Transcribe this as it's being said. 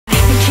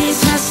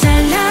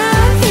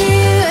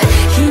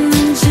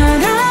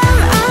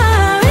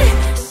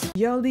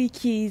Yoli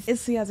Keys,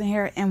 it's Leon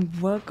here,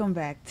 and welcome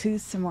back to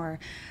some more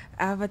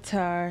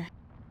Avatar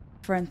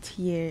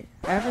Frontier.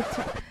 I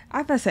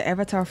thought I said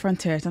Avatar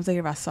Frontiers. I'm thinking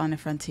about Sonic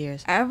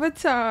Frontiers.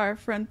 Avatar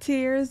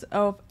Frontiers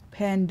of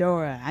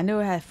Pandora. I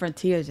knew it had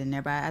Frontiers in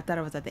there, but I thought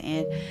it was at the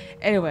end.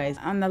 Anyways,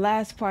 on the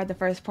last part, the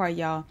first part,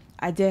 y'all,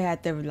 I did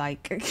have to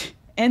like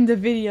end the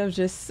video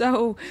just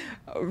so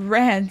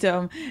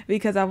random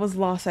because I was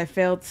lost. I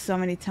failed so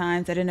many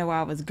times. I didn't know where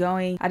I was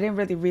going. I didn't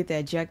really read the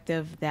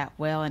objective that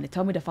well, and it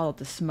told me to follow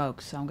the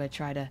smoke, so I'm gonna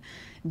try to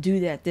do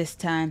that this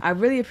time. I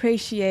really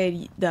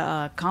appreciate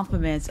the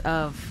compliments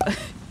of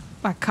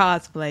my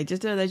cosplay.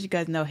 Just to let you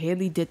guys know,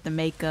 Haley did the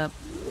makeup.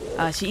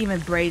 She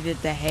even braided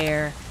the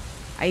hair.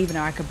 I even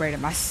know I could braid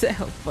it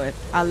myself, but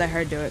I'll let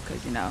her do it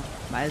because, you know,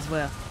 might as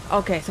well.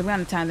 Okay, so we're on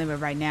the time limit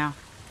right now.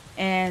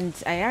 And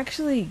I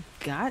actually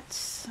got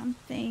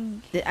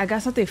something. I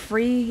got something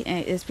free,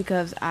 and it's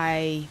because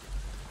I'm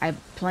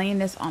playing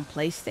this on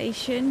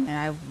PlayStation, and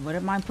I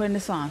wouldn't mind putting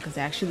this on because it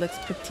actually looks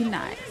pretty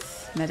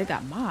nice. Now they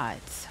got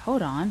mods.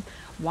 Hold on.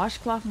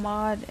 Washcloth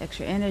mod,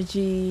 extra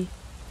energy,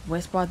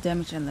 westball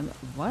damage, and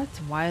what?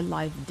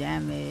 Wildlife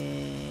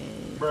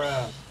damage.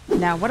 Bruh.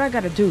 Now what I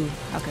gotta do?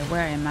 Okay,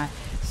 where am I?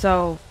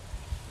 So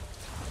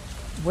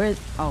where?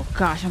 Oh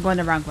gosh, I'm going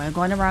the wrong way. I'm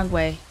going the wrong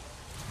way.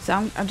 So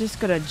I'm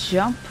just gonna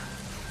jump.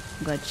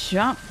 I'm gonna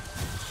jump.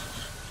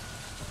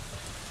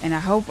 And I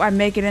hope I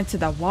make it into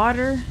the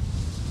water.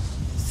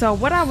 So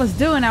what I was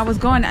doing, I was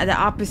going the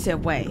opposite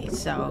way.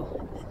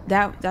 So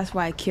that's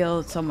why I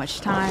killed so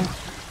much time.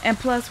 And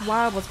plus,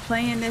 while I was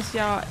playing this,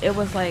 y'all, it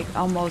was like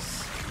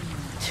almost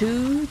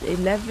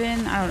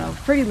 2:11. I don't know,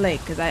 pretty late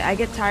because I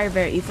get tired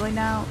very easily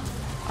now.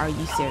 Are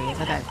you serious?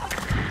 I got.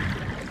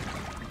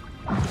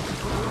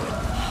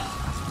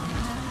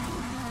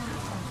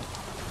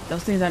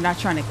 Those things are not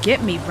trying to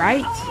get me,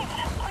 right?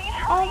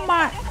 Oh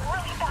my!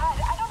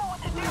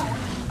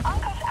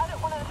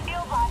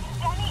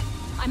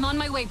 I'm on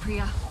my way,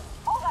 Priya.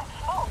 All that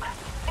smoke.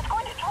 It's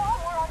going to draw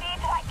more on the edge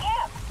of that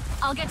camp.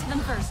 I'll get to them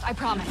first, I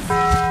promise.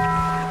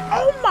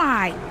 Oh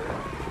my!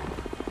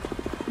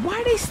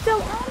 Why are they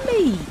still on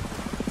me?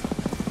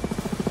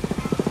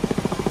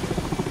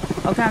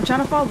 Okay, I'm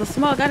trying to follow the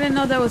smoke. I didn't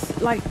know that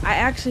was like I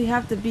actually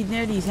have to be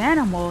near these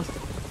animals.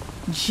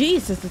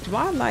 Jesus, it's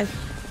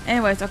wildlife.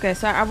 Anyways, okay,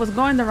 so I was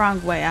going the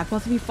wrong way. I'm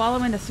supposed to be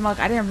following the smoke.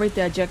 I didn't read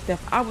the objective.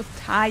 I was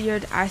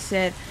tired. I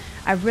said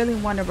I really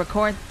want to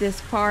record this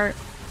part,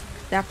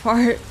 that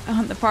part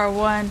on the part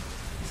 1,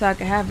 so I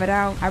could have it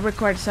out. I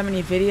recorded so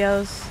many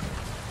videos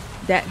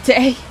that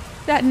day,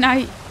 that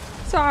night,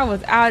 so I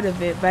was out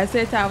of it. But at the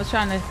same time, I was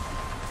trying to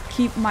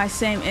keep my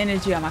same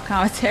energy on my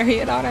commentary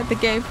and all that, the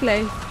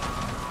gameplay.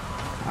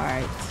 All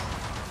right.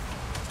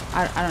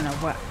 I don't know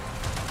what.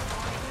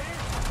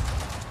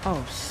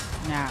 Oh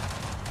snap.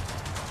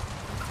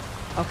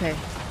 Okay,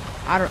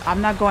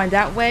 I'm not going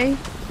that way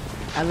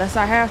unless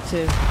I have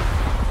to.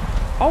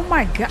 Oh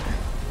my god.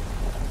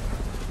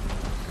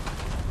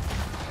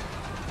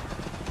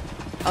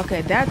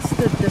 Okay, that's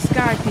the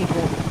sky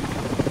people.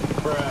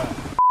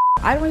 Bruh.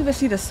 I don't even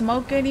see the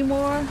smoke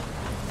anymore.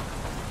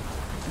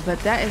 But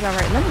that is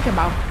alright. Let me get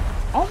out.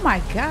 Oh my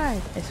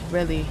god. It's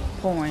really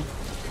pouring.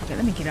 Okay,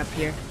 let me get up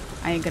here.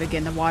 I ain't gonna get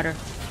in the water.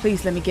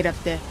 Please let me get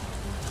up there.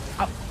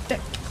 Oh,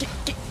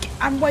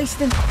 I'm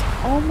wasting.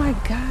 Oh my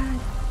god.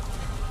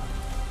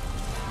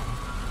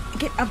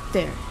 Get up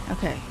there.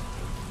 Okay.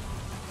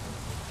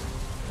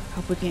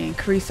 Hope we can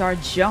increase our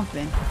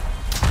jumping.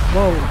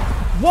 Whoa.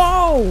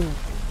 Whoa!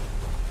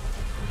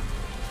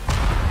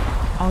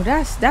 Oh,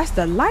 that's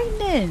the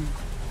lightning.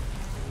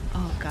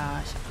 Oh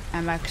gosh.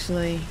 I'm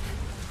actually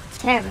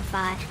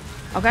terrified.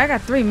 Okay, I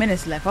got 3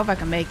 minutes left. Hope I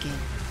can make it.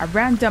 A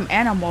random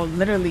animal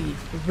literally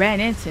ran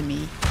into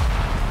me.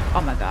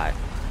 Oh my god.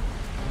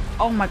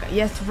 Oh my god.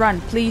 Yes, run.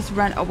 Please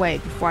run away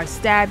before I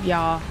stab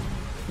y'all.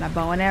 My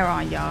bow and arrow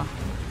on y'all.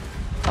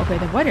 Okay,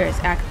 the weather is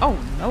oh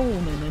no.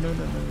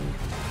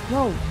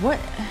 Whoa, what?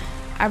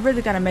 I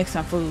really gotta make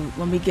some food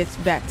when we get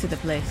back to the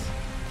place.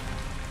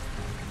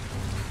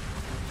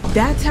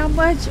 That's how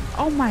much?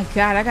 Oh my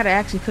god, I gotta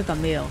actually cook a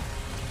meal.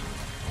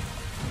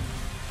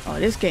 Oh,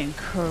 this getting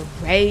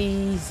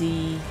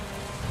crazy.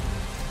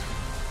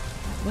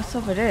 What's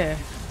over there?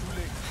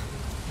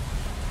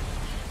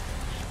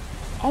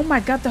 Oh my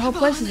god, the whole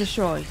place is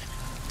destroyed.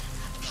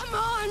 Come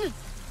on!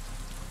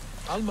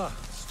 Alma,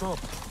 stop.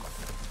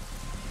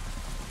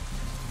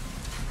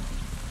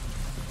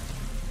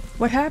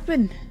 What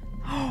happened?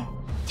 Damn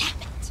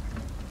it!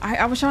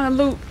 I was trying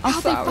to loot. I'm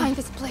How'd sorry. they find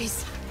this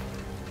place?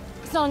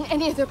 It's not on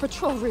any of their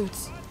patrol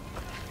routes.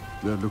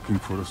 They're looking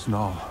for us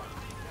now.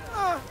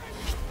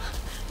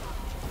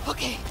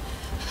 Okay.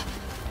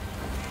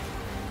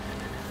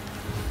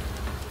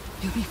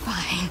 You'll be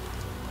fine.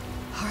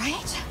 All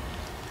right?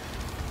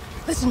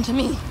 Listen to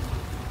me.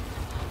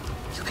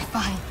 You'll be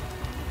fine.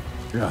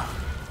 Yeah.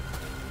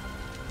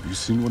 Have you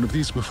seen one of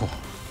these before?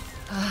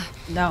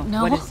 No.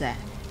 No. What is that?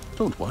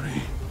 Don't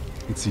worry.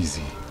 It's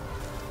easy.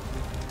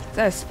 Is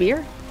that a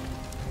spear?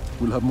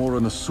 We'll have more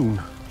on us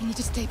soon. I need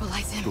to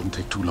stabilize him. Don't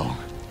take too long.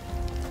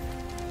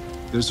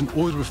 There's an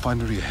oil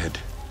refinery ahead.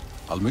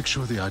 I'll make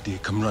sure the ID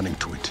come running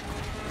to it.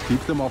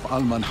 Keep them off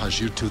Alman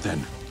Hajir till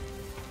then.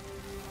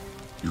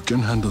 You can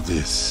handle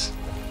this.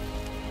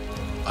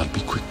 I'll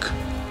be quick.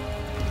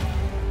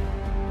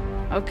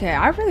 Okay,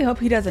 I really hope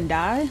he doesn't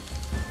die.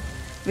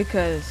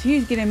 Because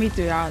he's getting me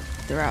throughout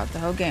the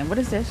whole game. What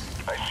is this?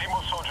 I see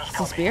more soldiers It's a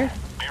coming. spear?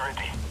 Be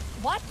ready.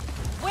 What?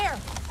 Where?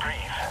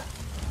 Breathe.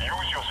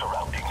 Use your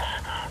surroundings.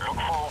 Look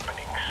for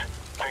openings.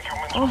 Take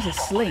humans Oh, it's a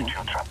stumble sling. into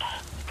your traps.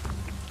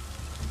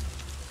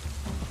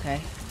 Okay.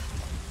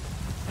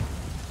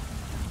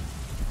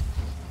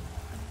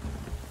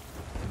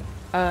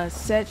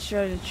 Set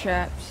shoulder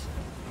traps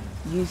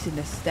using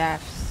the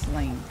staff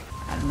sling.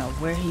 I don't know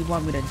where he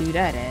want me to do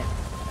that at.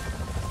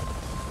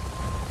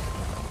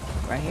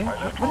 Right here?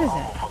 I left What more is ammo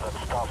that? for that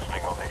staff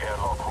sling on the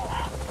airlock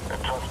roof. I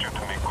trust you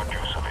to make good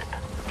use of it.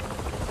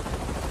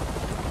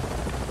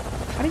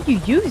 How do you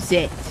use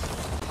it?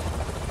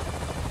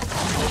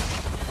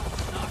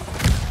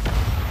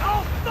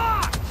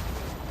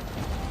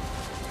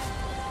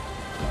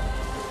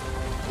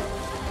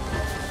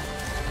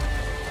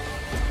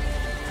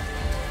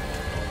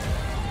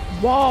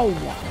 Whoa!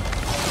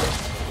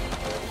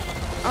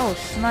 Oh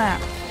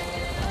snap!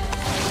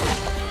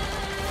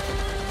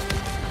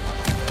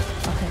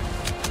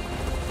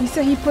 Okay. He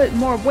said he put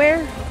more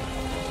where?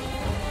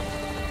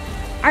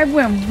 I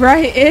went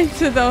right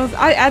into those.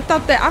 I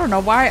thought that, I don't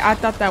know why I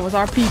thought that was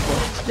our people.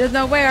 There's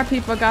no way our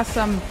people got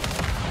some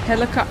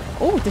helicopter.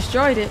 Oh,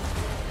 destroyed it.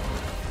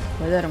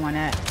 Where's the other one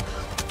at?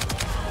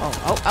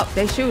 Oh,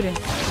 they shooting.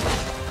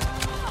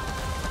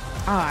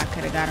 Oh, I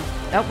could have got him.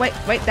 Oh,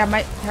 wait, that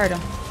might hurt him.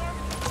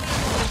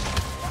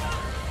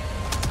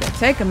 Gonna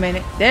take a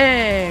minute.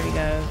 There we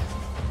go.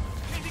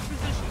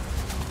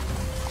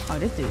 Oh,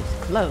 this dude's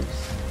close.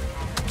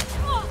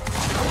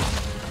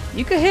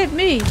 You could hit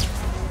me.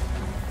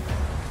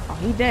 Oh,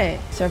 he dead.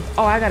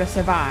 Oh, I gotta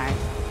survive.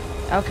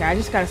 Okay, I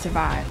just gotta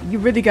survive. You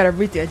really gotta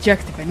reach the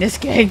objective in this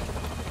game.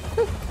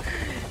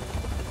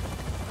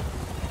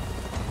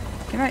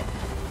 Can I?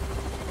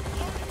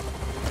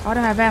 Oh, I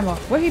don't have ammo.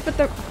 Where he put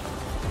the?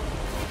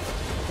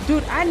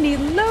 Dude, I need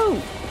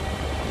loot.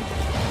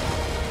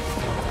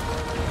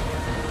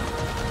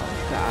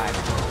 God.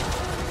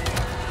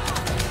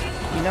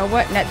 You know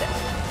what? Not that.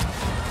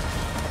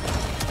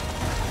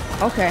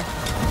 Okay.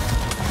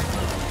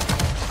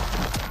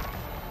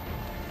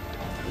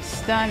 He's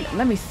stunned.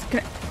 Let me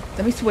switch.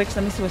 Let me switch.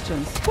 Let me switch.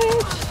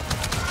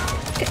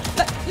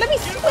 Let me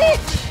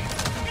switch.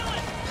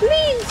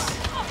 Please.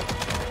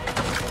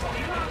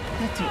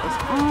 That dude is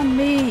on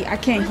me. I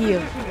can't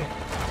heal.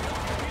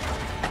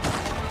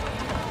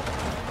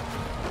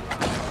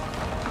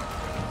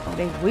 Oh,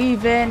 they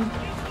weaving.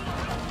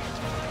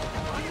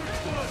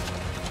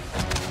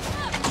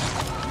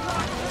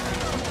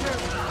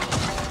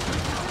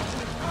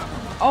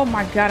 Oh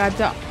my God, I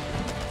don't.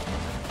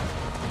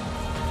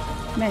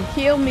 Man,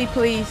 heal me,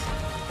 please.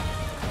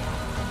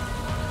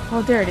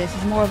 Oh, there it is.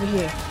 There's more over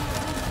here.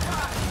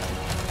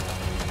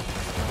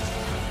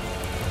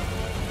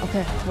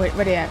 Okay, wait,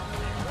 where they at?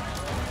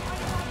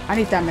 I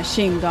need that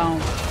machine gun.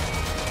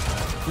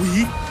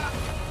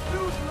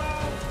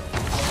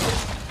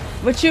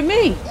 What you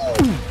mean?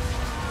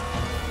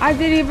 I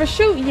didn't even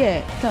shoot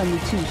yet. Tell me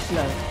too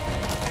slow.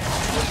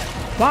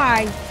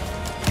 Bye.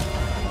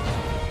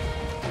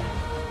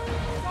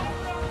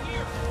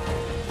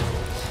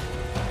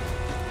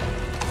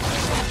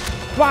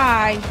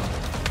 Bye.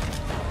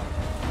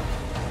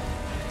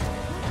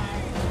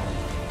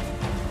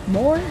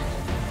 More?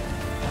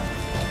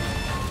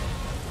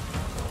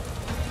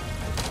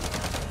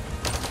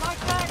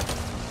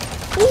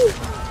 Ooh.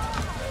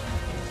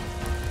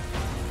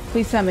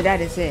 Please tell me that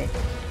is it.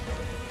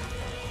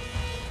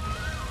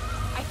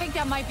 I think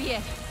that might be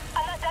it.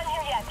 I'm not done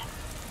here yet.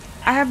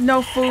 I have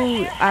no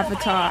food,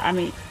 Avatar. I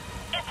mean,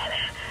 It's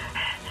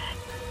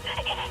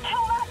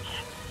too much.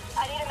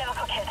 I need a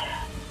medical kit.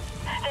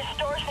 There's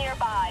stores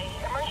nearby.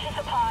 Emergency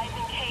supplies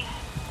in case.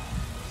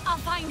 I'll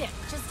find it.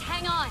 Just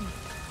hang on.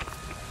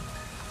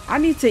 I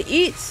need to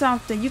eat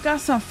something. You got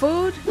some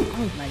food?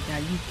 Oh my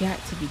God, you got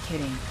to be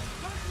kidding.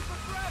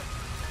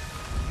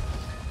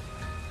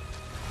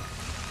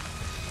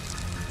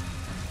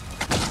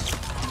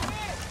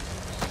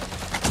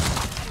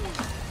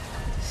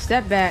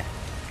 Step back.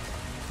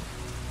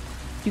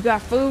 You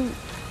got food?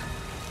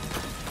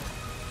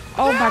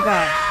 Oh my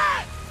God.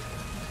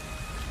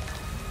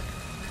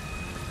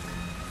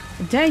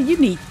 Dang, you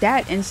need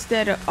that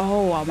instead of...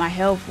 Oh, my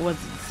health was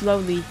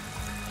slowly...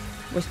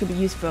 Which could be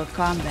used for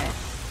combat.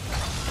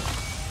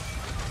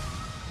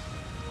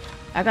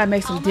 I gotta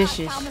make some Alma,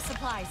 dishes. I found the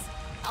supplies.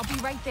 I'll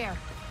be right there.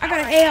 I got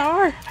an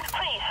AR.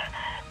 Please,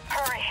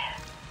 hurry.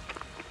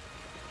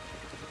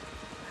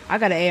 I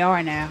got an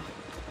AR now.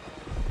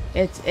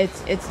 It's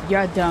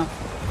y'all done.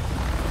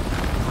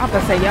 I'm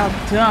gonna say y'all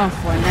done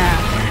for now.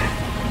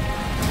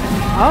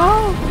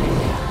 Oh,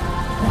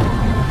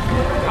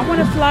 I want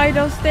to fly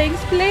those things,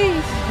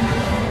 please.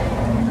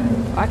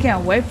 I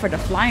can't wait for the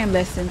flying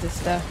lessons and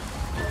stuff.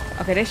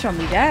 Okay, they showed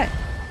me that.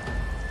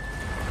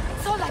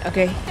 Sola,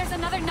 Okay. there's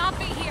another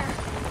Navi here.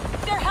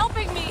 They're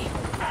helping me.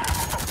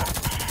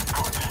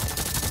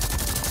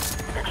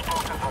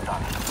 Explosives are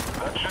done.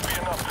 That should be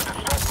enough to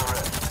distract the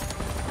rest.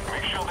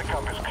 Make sure the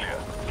camp is clear.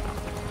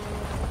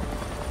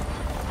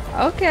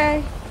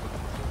 Okay.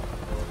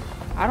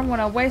 I don't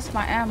want to waste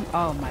my ammo.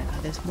 Oh my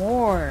god, there's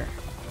more.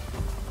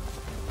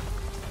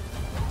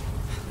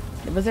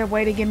 Was there a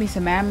way to give me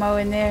some ammo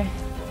in there?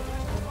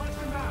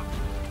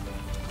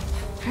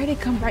 How did it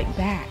come right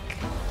back?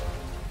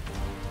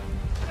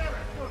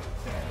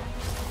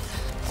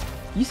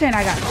 You saying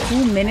I got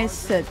 2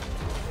 minutes to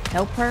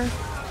help her?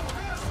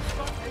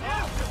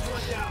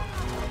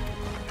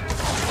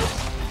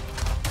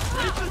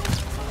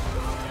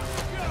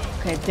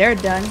 Okay, they're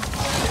done.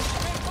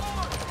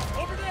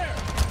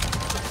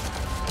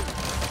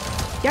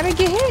 Y'all didn't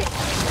get hit.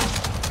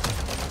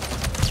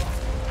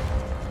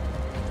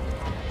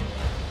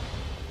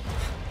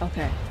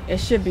 Okay, it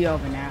should be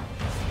over now.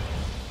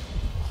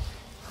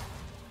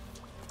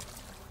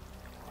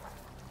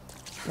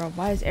 Bro,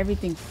 why is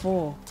everything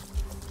full?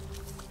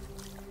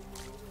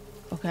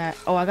 Okay,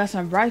 oh, I got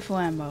some rifle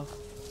ammo.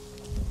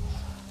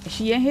 Is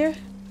she in here?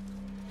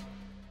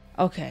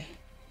 Okay.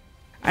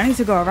 I need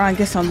to go around and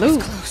get some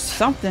loot.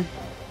 Something.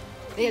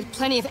 They had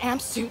plenty of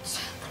amp suits.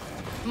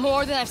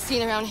 More than I've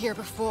seen around here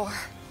before.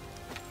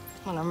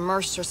 One of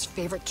Mercer's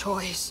favorite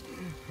toys.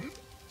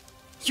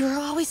 You were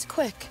always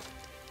quick.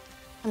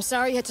 I'm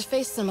sorry you had to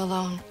face them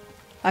alone.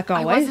 Like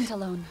I always. wasn't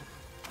alone.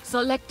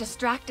 Solek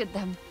distracted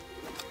them.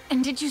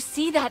 And did you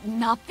see that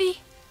Napi?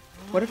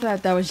 What if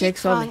that was Jake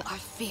Sully? Are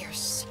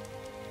fierce.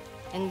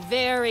 And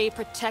very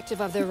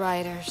protective of their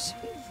riders.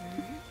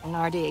 An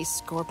RDA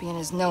Scorpion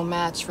is no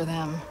match for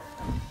them.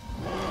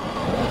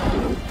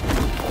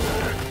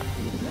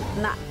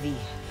 Navi,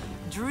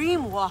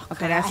 Dreamwalker,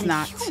 Okay, that's and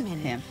not human,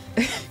 him.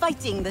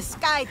 fighting the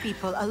Sky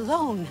People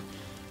alone.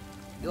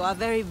 You are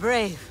very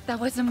brave. That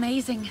was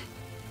amazing.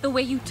 The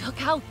way you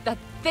took out that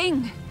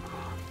thing.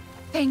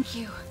 Thank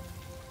you.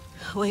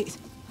 Wait.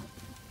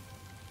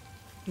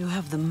 You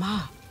have the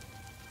map.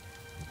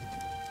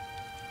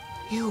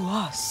 You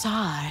are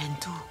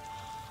Sarentu.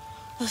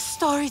 The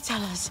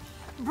storytellers,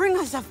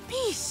 bringers of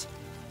peace.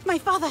 My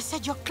father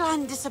said your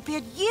clan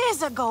disappeared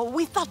years ago.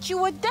 We thought you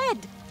were dead.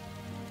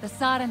 The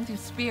Sarentu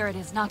spirit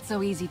is not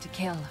so easy to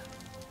kill.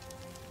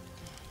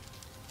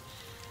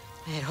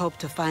 I had hoped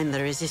to find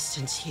the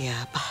resistance here,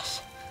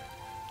 but...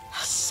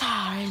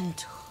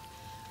 Sarentu.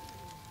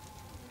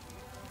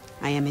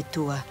 I am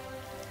Itua,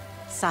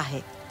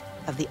 Sahe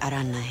of the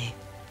Aranahe.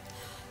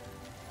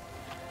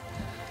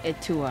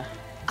 Itua.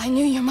 I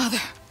knew your mother.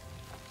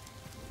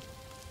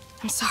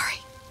 I'm sorry.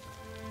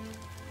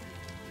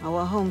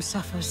 Our home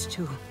suffers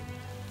too.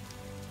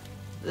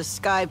 The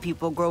Sky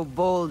People grow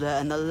bolder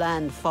and the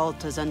land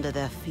falters under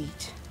their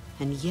feet.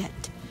 And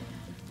yet,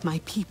 my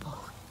people,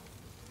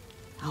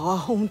 our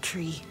home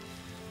tree,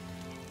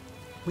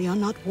 we are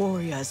not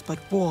warriors, but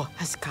war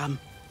has come.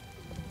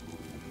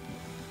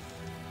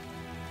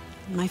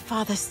 My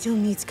father still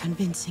needs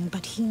convincing,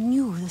 but he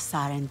knew the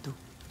Sarentu.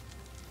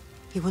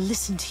 He will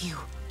listen to you.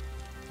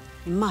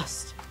 He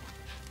must.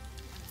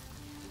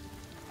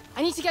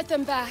 I need to get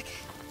them back.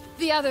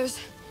 The others.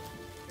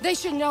 They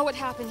should know what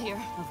happened here.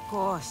 Of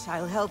course,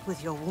 I'll help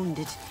with your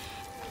wounded.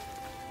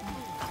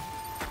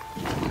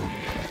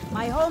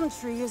 My home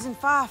tree isn't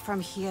far from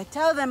here.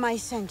 Tell them I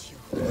sent you.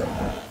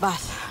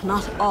 But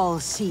not all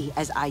see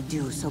as I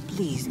do, so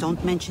please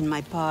don't mention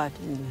my part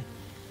in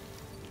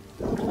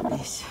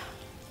this.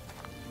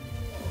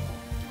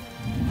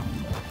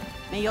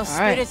 May your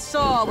spirit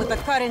soar with the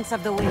currents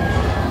of the wind.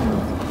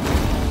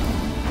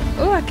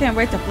 Oh, I can't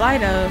wait to fly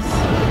those.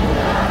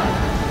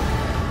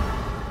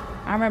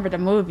 I remember the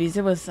movies.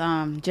 It was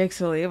Jake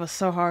Sully. It was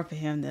so hard for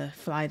him to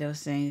fly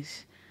those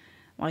things.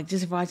 Like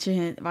just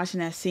watching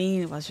that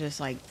scene, it was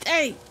just like,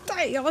 dang,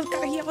 he almost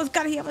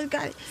got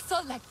it.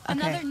 Solek,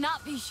 another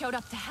Napi showed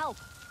up to help.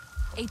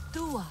 A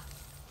Tua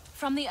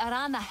from the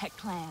Aranahe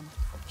clan.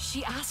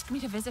 She asked me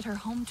to visit her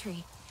home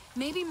tree.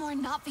 Maybe more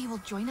Napi will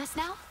join us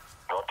now?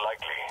 Not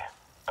likely.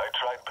 I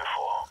tried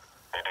before.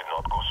 It did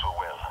not go so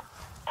well.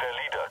 Their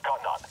leader,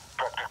 Kanan,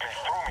 practically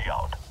threw me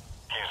out.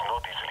 He is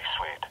not easily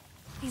swayed.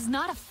 He's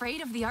not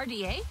afraid of the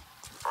RDA?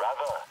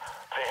 Rather,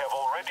 they have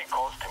already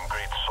caused him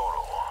great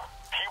sorrow.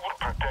 He will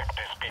protect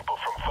his people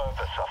from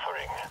further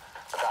suffering.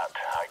 That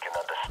I can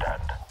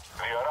understand.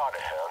 The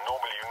Aranahe are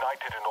normally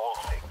united in all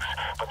things,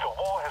 but the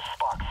war has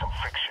sparked some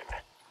friction.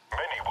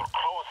 Many will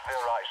close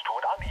their eyes to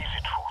an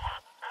uneasy truth,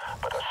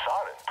 but a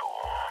Sarentu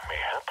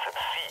may help them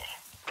see.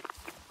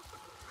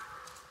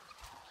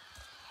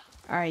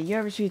 Alright, you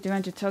ever choose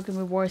 300 token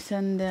rewards,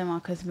 send them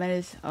on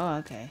cosmetics? Oh,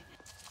 okay.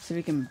 So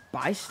we can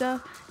buy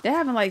stuff? They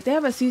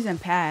have a season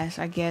pass,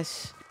 I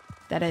guess,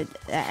 that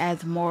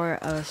adds more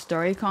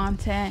story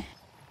content.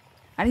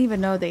 I didn't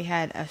even know they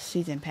had a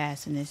season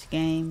pass in this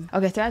game.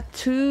 Okay, so I have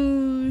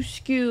 2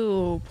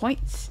 skill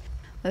points.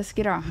 Let's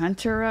get our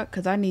hunter up,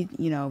 because I need,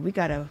 we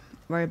gotta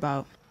worry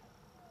about,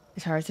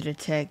 it's hard to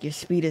detect. Your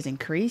speed is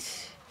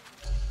increased.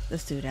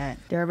 Let's do that.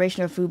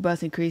 Duration of food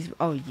buffs increase.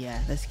 Oh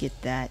yeah, let's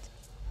get that.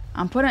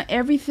 I'm putting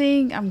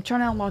everything, I'm trying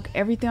to unlock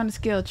everything on the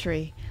skill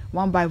tree,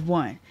 one by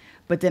one.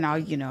 But then I'll,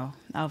 you know,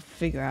 I'll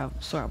figure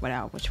out, sort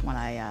out which one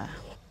I,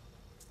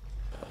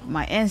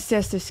 my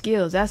ancestor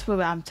skills. That's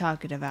what I'm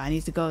talking about. I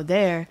need to go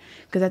there.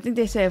 Because I think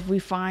they say if we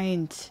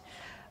find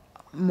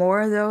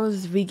more of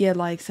those, we get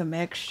like some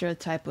extra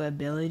type of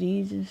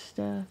abilities and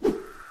stuff.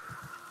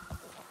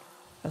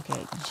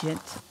 Okay,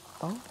 gent.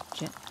 Oh,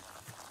 gent.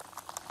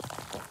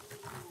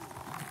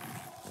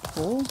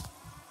 Cool.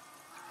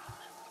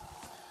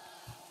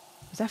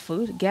 Is that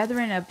food?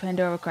 Gathering a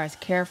Pandora requires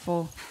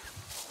careful.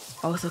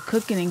 Oh, it's a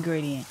cooking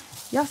ingredient.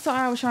 Y'all saw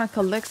I was trying to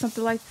collect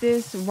something like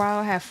this while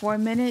I had 4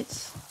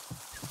 minutes.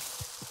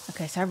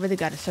 Okay, so I really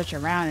got to search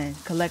around and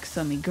collect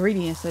some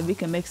ingredients so we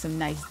can make some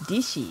nice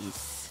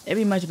dishes. It'd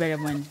be much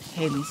better when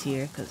Haley's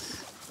here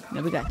because, you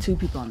know, we got 2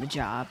 people on the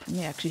job. Let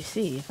me actually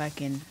see if I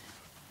can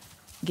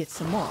get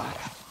some more.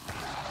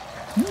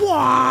 Whoa!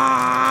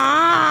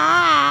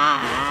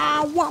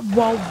 Whoa!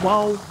 Whoa!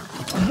 Whoa!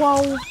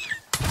 Whoa!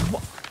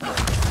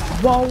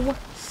 Whoa!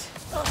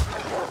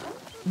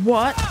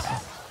 What?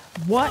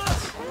 What?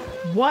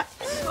 What?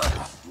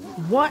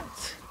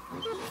 What?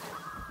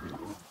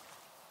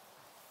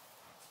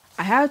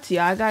 I have to,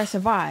 I gotta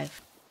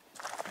survive.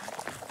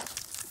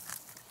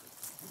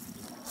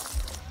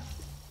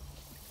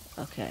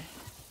 Okay.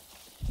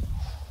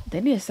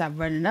 They need to stop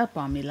running up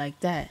on me like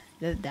that.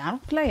 I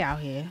don't play out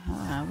here.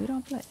 We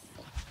don't play.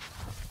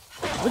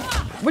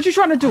 What you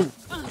trying to do?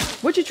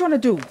 What you trying to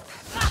do?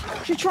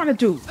 What you trying to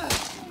do?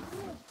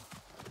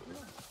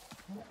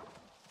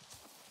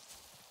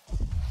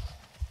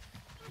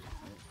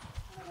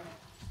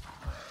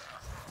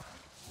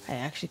 I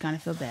actually kind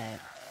of feel bad.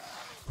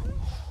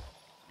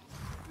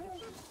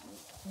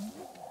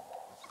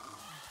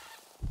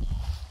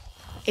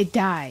 It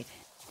died.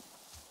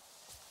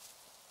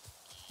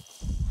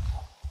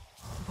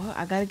 Well,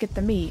 I gotta get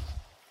the meat.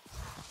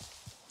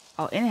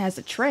 Oh, and it has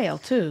a trail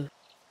too.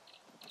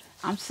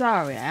 I'm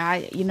sorry.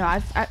 I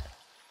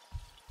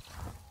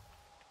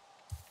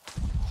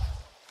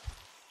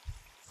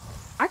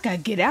gotta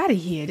get out of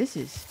here. This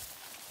is.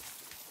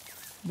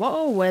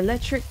 Whoa,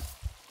 electric.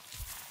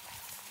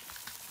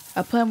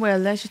 A plant where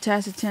electric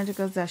attached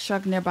tentacles that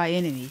shock nearby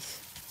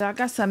enemies. So I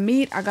got some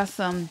meat. I got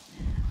some.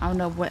 I don't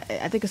know what.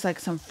 I think it's like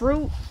some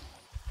fruit.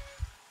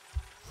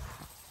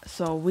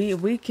 So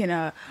we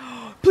can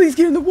please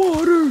get in the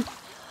water.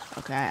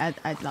 Okay,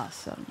 I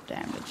lost some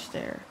damage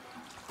there.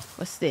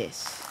 What's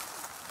this?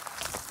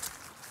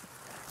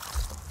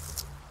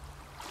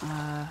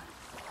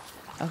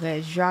 Okay,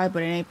 it's dry,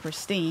 but it ain't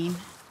pristine.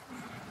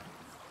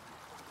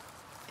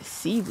 It's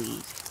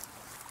seaweed.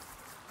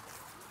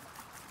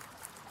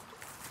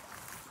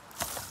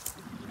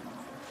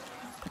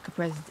 I could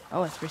press.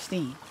 Oh, it's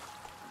pristine.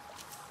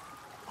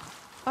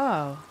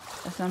 Oh,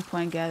 at some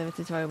point, gather with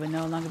tutorial will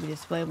no longer be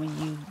displayed when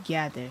you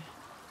gather.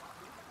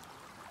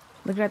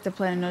 Look at the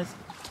planet. Notice.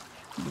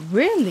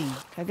 Really?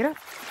 Can I get up?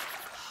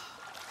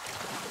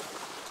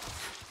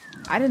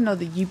 I didn't know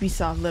the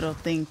Ubisoft little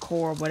thing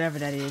core, whatever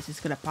that is, it's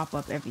gonna pop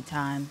up every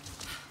time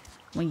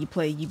when you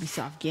play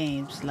Ubisoft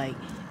games. Like,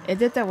 it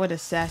did that with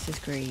Assassin's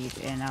Creed,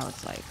 and I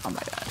was like, oh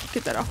my god,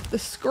 get that off the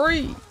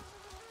screen.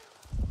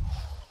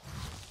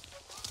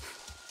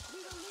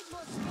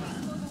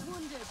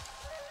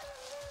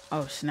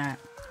 Oh snap.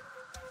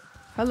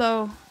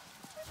 Hello.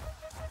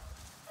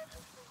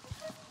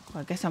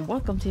 Well, I guess I'm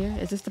welcomed here.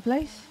 Is this the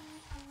place?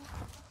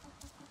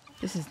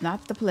 This is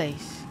not the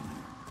place.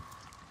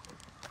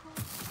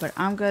 But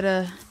I'm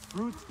gonna.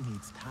 Fruit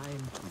needs time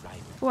to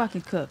ripen. Oh, I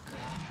can cook.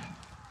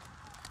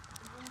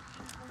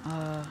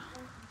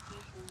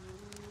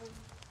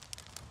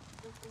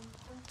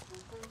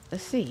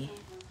 Let's see.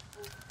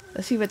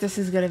 Let's see what this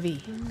is gonna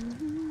be.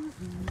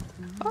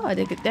 Oh,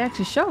 they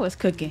actually show us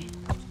cooking.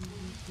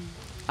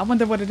 I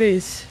wonder what it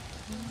is.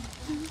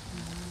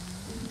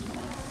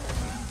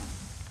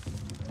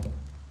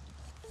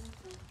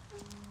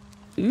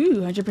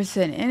 Ooh,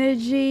 100%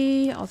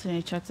 energy.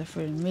 Alternate chunks of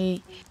fruit and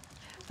meat.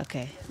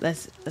 Okay,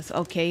 let's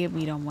okay.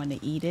 We don't want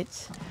to eat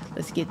it.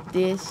 Let's get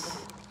this.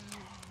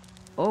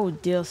 Oh,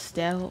 deal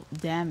stealth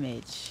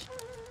damage.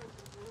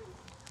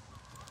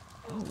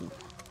 Oh,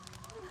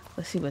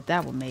 let's see what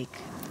that will make.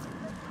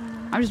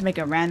 I'm just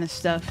making random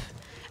stuff.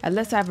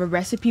 Unless I have a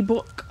recipe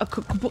book, a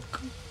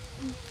cookbook,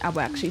 I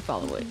will actually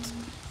follow it.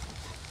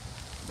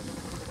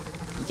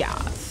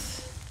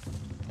 Yes.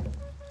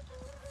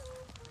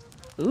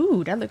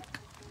 Ooh, that looked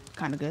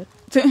kind of good.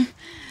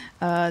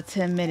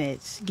 10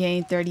 minutes.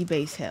 Gain 30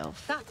 base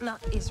health. That nut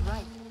is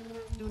right.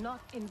 Do not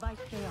invite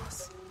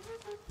chaos.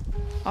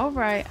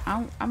 Alright,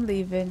 I'm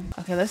leaving.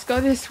 Okay, let's go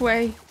this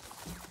way.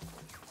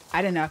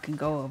 I didn't know I can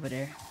go over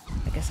there.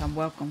 I guess I'm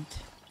welcomed.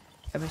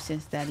 Ever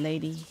since that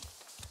lady.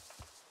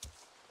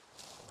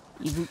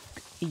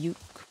 Ewok.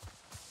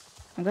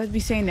 I'm going to be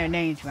saying their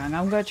names wrong.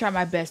 I'm going to try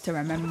my best to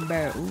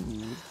remember.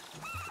 Ooh.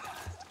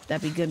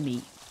 That'd be good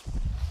meat.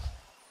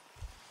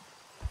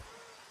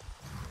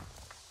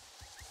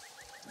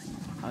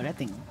 Oh, that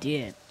thing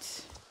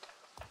dipped.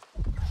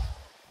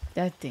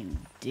 That thing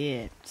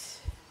dipped.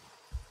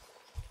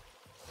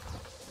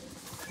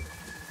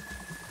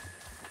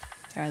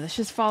 Alright, let's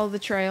just follow the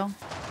trail.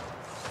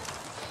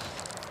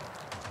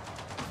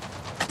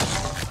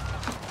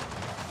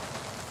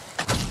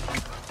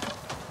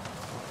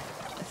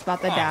 It's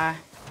about to die.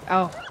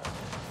 Oh.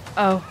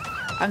 Oh.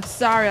 I'm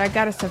sorry. I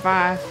gotta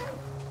survive.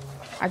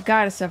 I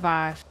gotta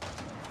survive.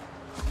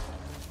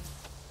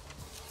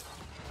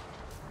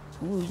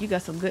 Ooh, you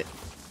got some good...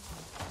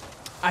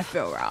 I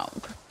feel wrong.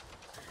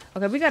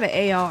 Okay, we got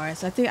an AR.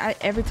 So I think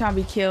every time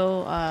we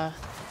kill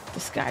the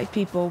sky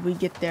people, we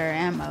get their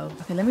ammo.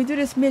 Okay, let me do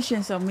this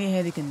mission so me and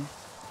Hetty can,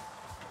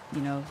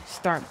 you know,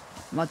 start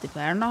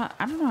multiplayer.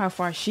 I don't know how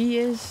far she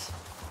is,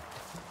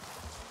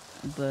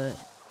 but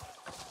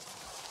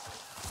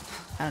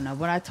I don't know.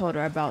 When I told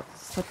her about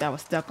something I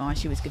was stuck on,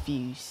 she was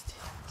confused.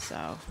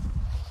 So,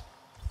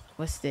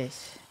 what's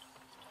this?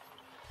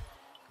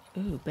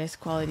 Ooh,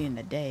 best quality in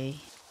the day.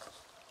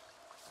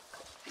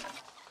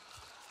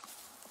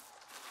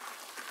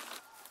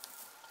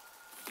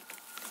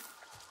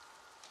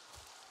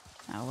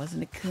 That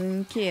wasn't a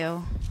clean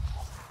kill.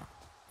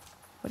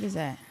 What is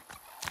that?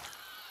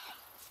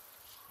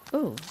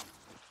 Ooh.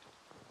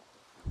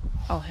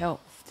 Oh,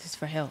 health. This is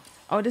for health.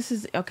 Oh, this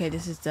is okay.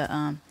 This is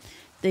the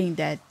thing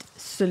that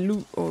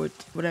Salute or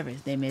whatever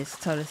his name is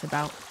told us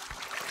about.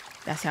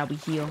 That's how we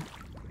heal.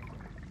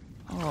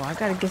 Oh, I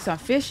gotta get some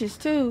fishes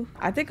too.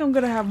 I think I'm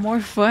gonna have more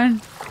fun.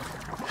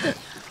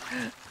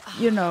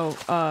 You know,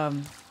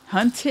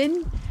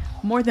 hunting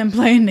more than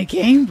playing the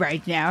game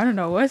right now. I don't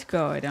know what's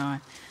going on.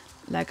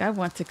 Like, I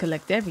want to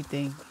collect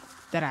everything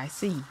that I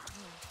see.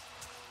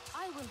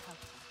 I will help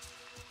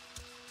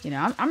you. You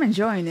know, I'm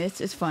enjoying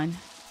this. It's fun.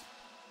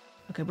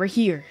 Okay, we're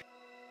here.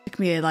 Took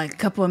me like a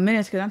couple of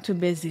minutes because I'm too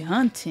busy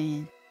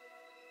hunting.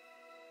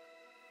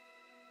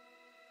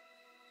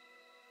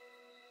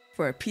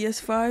 For a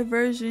PS5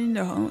 version,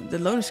 the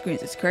loading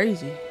screens is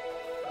crazy.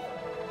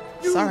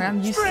 Sorry,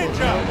 I'm used to it.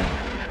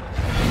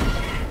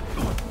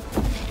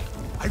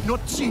 I've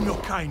not seen your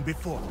kind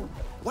before.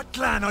 What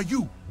clan are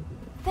you?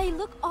 They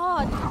look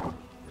odd.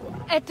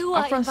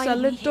 Etua I'm from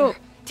invited me here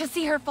to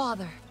see her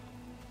father.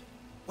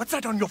 What's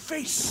that on your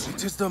face?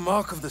 It is the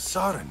mark of the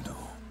Sarentu.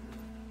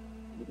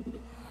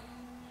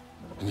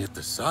 And yet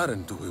the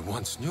Sarentu we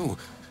once knew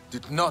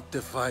did not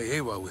defy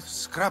Ewa with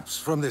scraps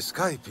from the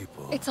Sky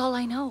People. It's all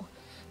I know.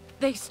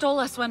 They stole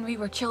us when we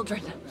were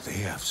children.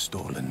 They have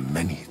stolen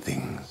many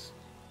things.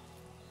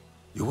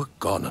 You were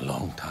gone a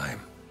long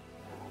time.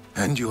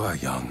 And you are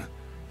young.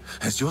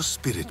 Has your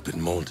spirit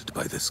been molded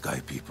by the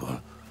Sky People?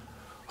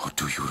 Or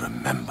do you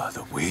remember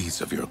the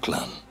ways of your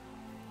clan?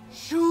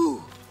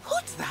 Shoo!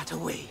 Put that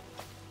away.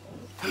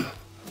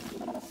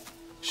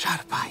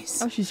 Sharp eyes.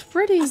 Oh, she's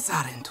pretty. A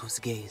Sarentu's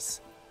gaze.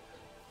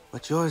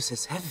 But yours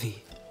is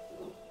heavy.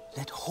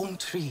 Let Home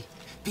Tree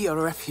be a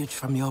refuge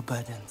from your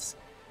burdens.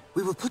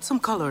 We will put some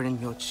color in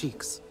your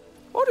cheeks.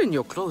 Or in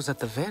your clothes at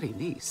the very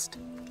least.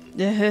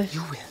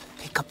 You will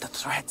pick up the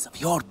threads of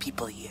your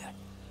people here.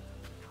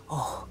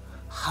 Oh,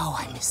 how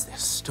I miss their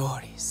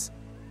stories.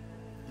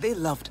 They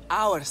loved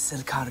our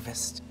silk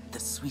harvest, the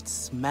sweet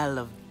smell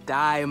of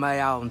dye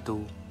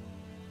mayauntu.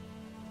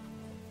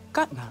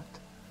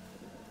 Katnat,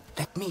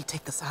 let me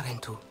take the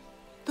Sarentu.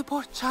 The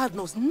poor child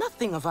knows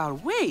nothing of our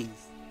ways.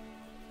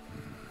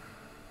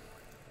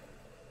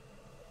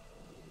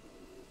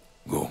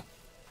 Go.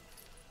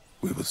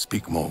 We will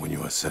speak more when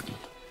you are settled.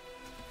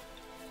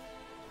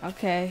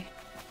 Okay.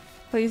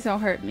 Please don't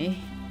hurt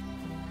me.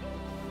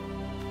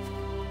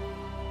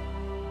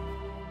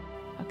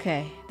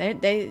 Okay.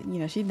 They, you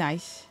know, she's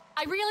nice.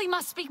 I really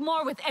must speak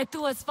more with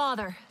Etua's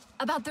father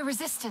about the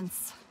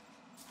resistance.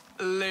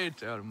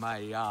 Later, my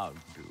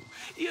Yagdu.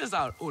 Here's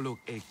our Uluk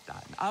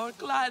Ektan, our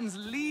clan's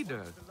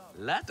leader.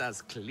 Let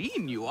us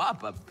clean you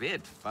up a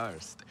bit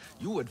first.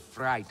 You would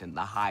frighten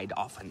the hide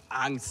off an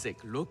Angsik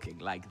looking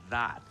like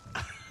that.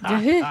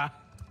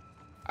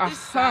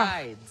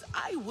 Besides,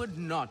 I would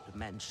not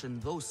mention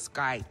those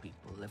sky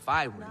people if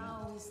I were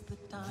you.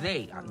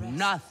 They are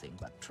nothing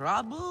but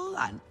trouble,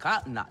 and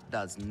Katnat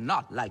does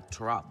not like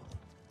trouble.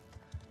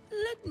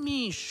 Let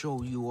me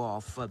show you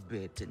off a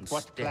bit instead.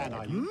 What clan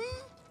are you?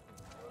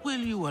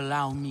 Will you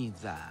allow me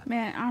that?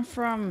 Man, I'm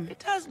from...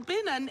 It has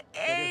been an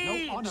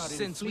age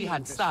since we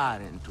had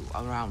Sarentu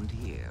around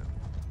here.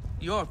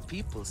 Your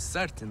people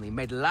certainly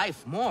made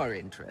life more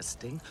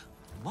interesting.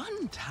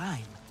 One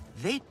time,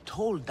 they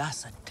told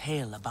us a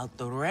tale about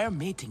the rare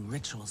mating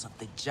rituals of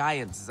the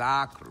giant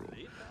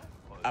Zakru.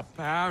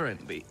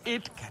 Apparently,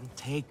 it can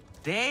take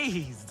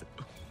days.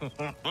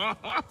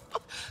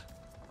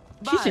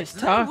 She's just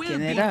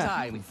talking it up. There will be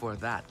time for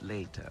that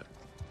later.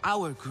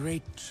 Our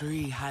great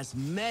tree has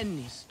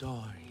many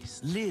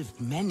stories, lived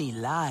many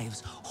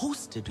lives,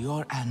 hosted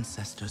your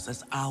ancestors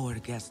as our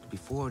guest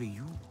before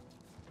you.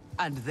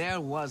 And there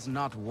was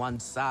not one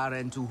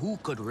Sarentu who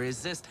could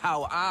resist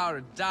how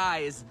our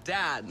dyes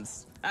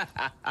dance.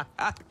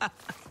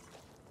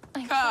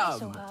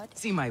 Come,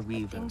 see my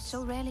weavers. Things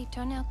so rarely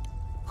turn out.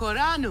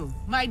 Koranu,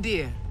 my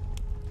dear,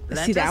 Let's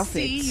let see the us outfits.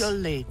 see your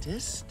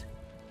latest.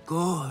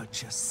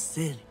 Gorgeous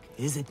silk,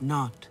 is it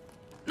not?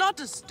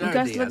 Not as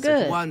sturdy look as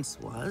good. it once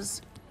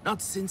was,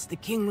 not since the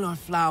Kinglor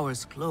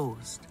flowers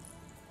closed.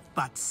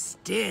 But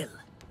still,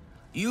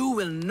 you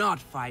will not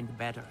find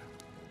better.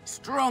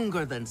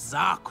 Stronger than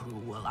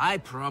Zakru will, I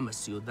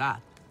promise you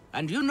that.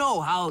 And you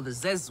know how the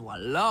Zezwa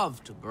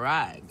love to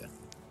brag.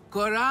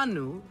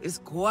 Koranu is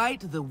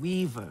quite the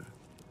weaver.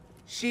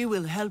 She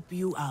will help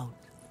you out.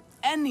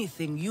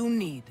 Anything you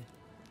need.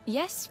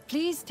 Yes,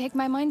 please take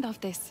my mind off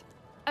this.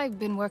 I've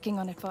been working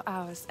on it for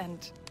hours, and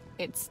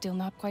it's still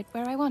not quite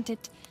where I want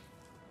it.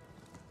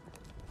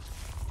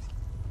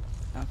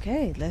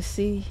 Okay, let's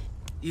see.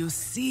 You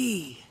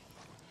see,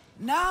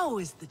 now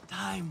is the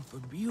time for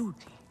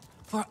beauty,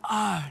 for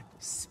art.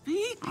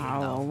 Speaking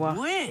of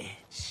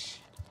which...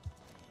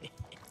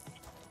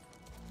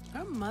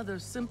 Her mother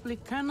simply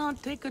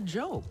cannot take a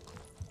joke.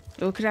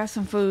 Oh, could I have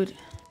some food?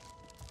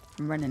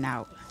 I'm running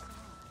out.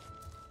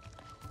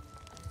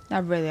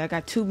 Not really, I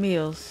got 2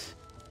 meals.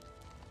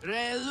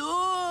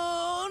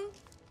 Relun!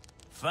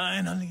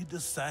 Finally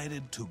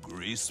decided to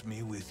grace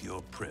me with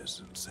your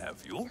presence,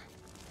 have you?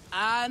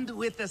 And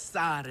with a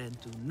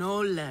Sarentu,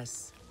 no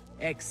less.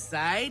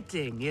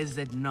 Exciting, is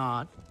it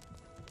not?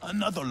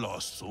 Another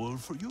lost soul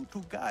for you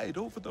to guide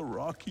over the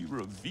rocky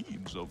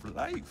ravines of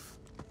life.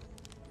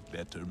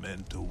 Better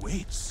men to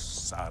wait,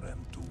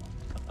 Sarentu.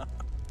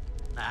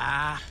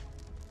 Ah,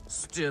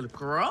 still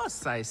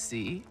cross, I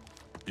see.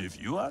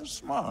 If you are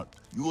smart,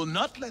 you will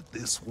not let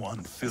this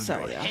one fill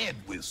your head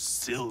with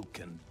silk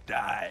and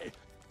dye.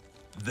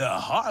 The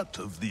heart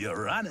of the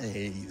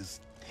Aranahe is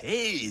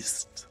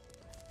taste.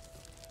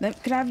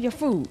 Can I have your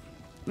food?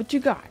 What you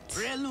got?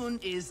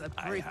 Relun is a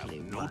prickly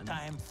no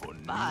time for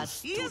but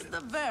he is the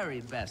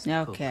very best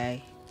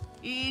Okay.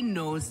 cook. He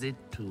knows it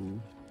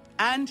too.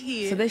 And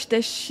here,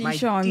 so she's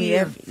showing me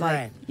every,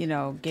 like, you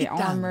know, get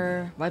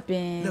armor,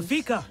 weapons,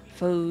 Nafika,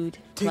 food,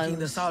 taking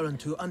clothes. the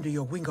Sarentu under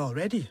your wing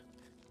already.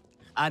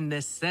 A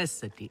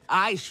necessity,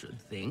 I should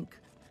think.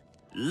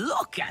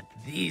 Look at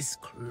these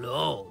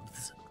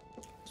clothes.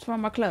 What's wrong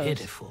with my clothes?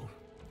 Pitiful.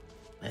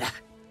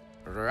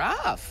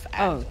 Rough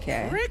and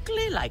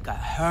prickly like a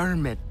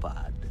hermit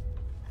bud.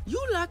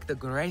 You lack the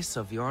grace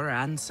of your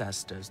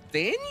ancestors.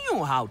 They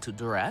knew how to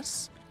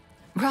dress.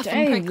 Rough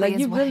and prickly like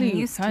is you what I'm really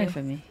used kind to.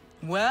 for me.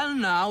 Well,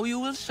 now you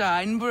will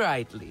shine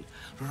brightly.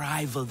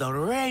 Rival the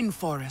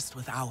rainforest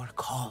with our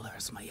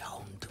collars, my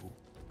Houndu.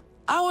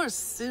 Our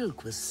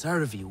silk will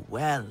serve you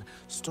well.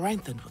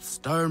 Strengthened with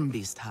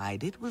Sternbeast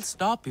hide, it will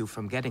stop you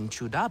from getting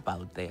chewed up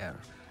out there.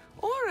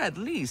 Or at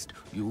least,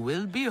 you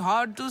will be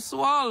hard to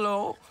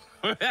swallow.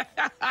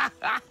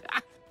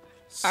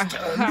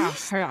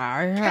 Sternbeast?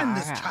 Can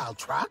this child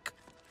track?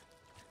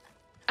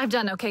 I've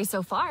done okay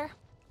so far.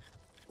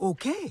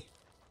 Okay.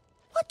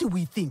 What do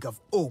we think of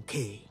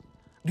okay?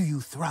 Do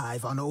you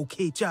thrive on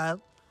okay, child?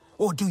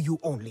 Or do you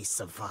only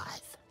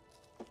survive?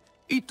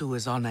 Itu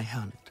is on a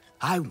hunt.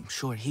 I'm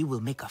sure he will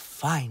make a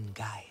fine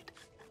guide.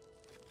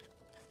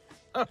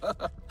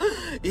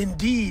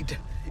 Indeed,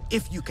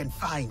 if you can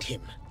find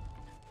him.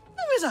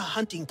 There is a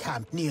hunting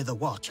camp near the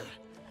Watcher.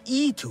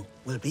 Itu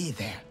will be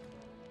there.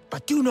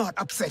 But do not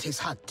upset his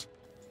hunt.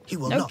 He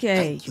will not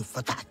thank you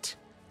for that.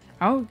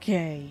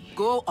 Okay.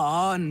 Go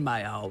on,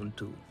 my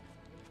Houndu.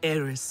 A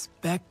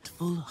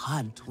respectful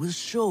hunt will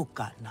show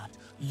Katnat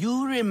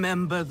you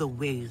remember the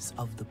ways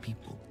of the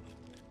people.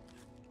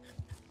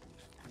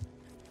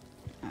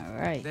 All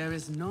right. There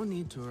is no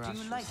need to rush.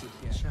 Do you like it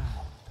here?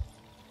 Child.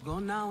 Go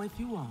now if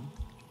you want,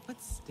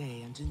 but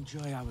stay and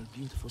enjoy our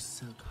beautiful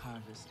silk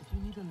harvest if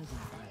you need a little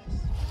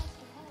rest.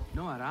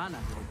 No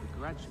Aranahe will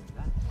begrudge you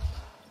that.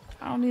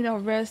 I don't need no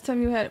rest. Tell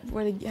me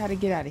how to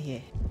get out of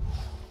here.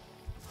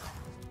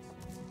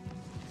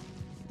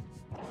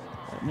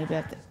 Maybe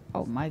I have to.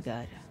 Oh my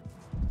God.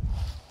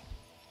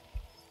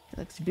 It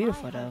looks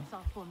beautiful though.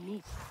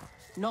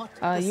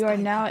 You are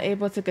now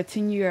able to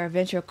continue your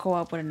adventure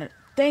co-op with another.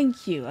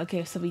 Thank you.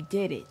 Okay, so we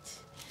did it.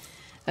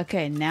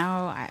 Okay,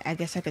 now I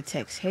guess I could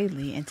text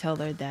Haley and tell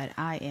her that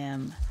I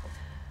am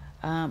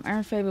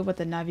earn favor with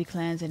the Navi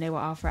clans and they will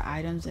offer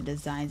items and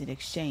designs in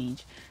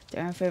exchange. To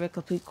earn favor,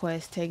 complete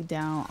quests, take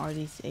down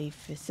RDA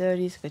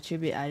facilities,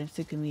 contribute items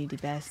to community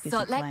baskets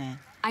and clan.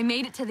 I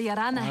made it to the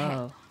Aranahe.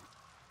 Oh.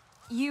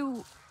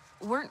 You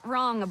weren't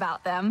wrong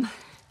about them.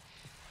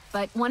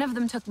 But one of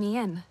them took me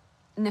in.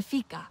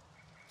 Nafika.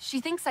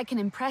 She thinks I can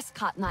impress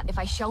Katnat if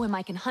I show him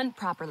I can hunt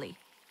properly.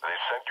 They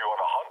sent you on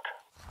a hunt?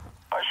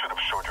 I should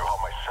have showed you how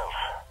myself.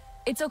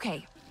 It's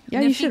okay.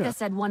 Yeah, you Nafika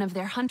said one of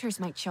their hunters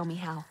might show me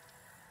how.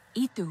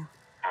 Itu.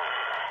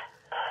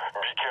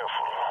 Be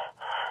careful.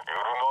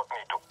 You do not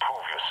need to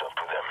prove yourself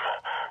to them.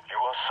 You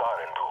are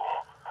Sarentu,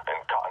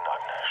 and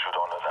Katnat should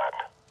honor that.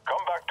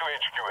 Come back to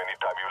HQ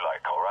anytime you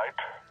like, alright?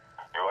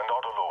 You are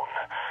not alone,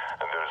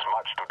 and there is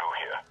much to do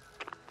here.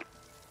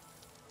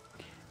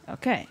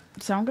 Okay,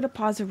 so I'm gonna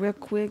pause it real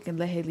quick and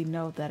let Haley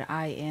know that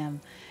I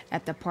am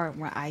at the part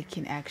where I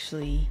can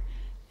actually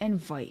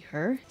invite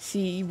her,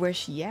 see where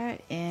she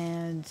at,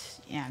 and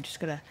yeah, I'm just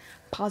gonna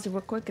pause it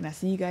real quick and I'll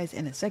see you guys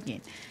in a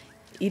second.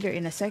 Either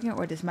in a second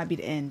or this might be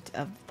the end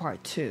of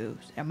part 2,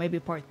 and maybe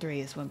part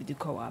 3 is when we do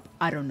co-op.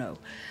 I don't know,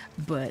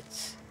 but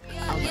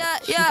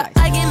yeah,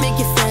 I can make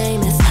you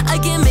famous, I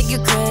can make you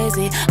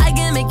crazy, I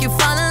can make you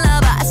fall in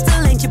love, but I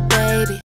still ain't your baby.